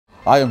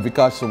I am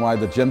Vikas Somai,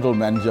 the General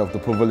Manager of the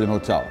Pavilion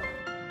Hotel.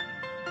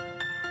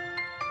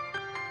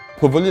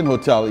 Pavilion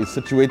Hotel is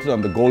situated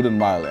on the Golden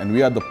Mile and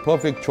we are the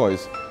perfect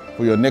choice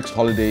for your next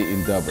holiday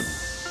in Durban.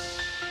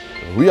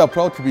 We are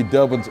proud to be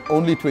Durban's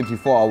only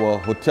 24-hour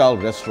hotel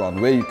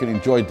restaurant where you can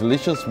enjoy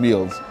delicious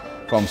meals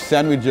from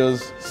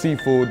sandwiches,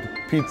 seafood,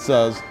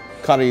 pizzas,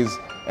 curries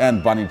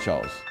and bunny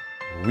chows.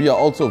 We are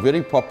also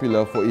very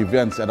popular for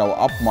events at our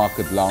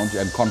upmarket lounge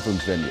and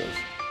conference venues.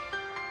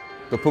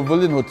 The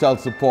Pavilion Hotel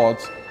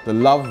supports the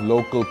Love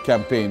Local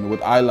campaign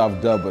with I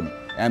Love Durban,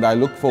 and I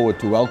look forward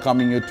to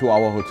welcoming you to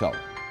our hotel.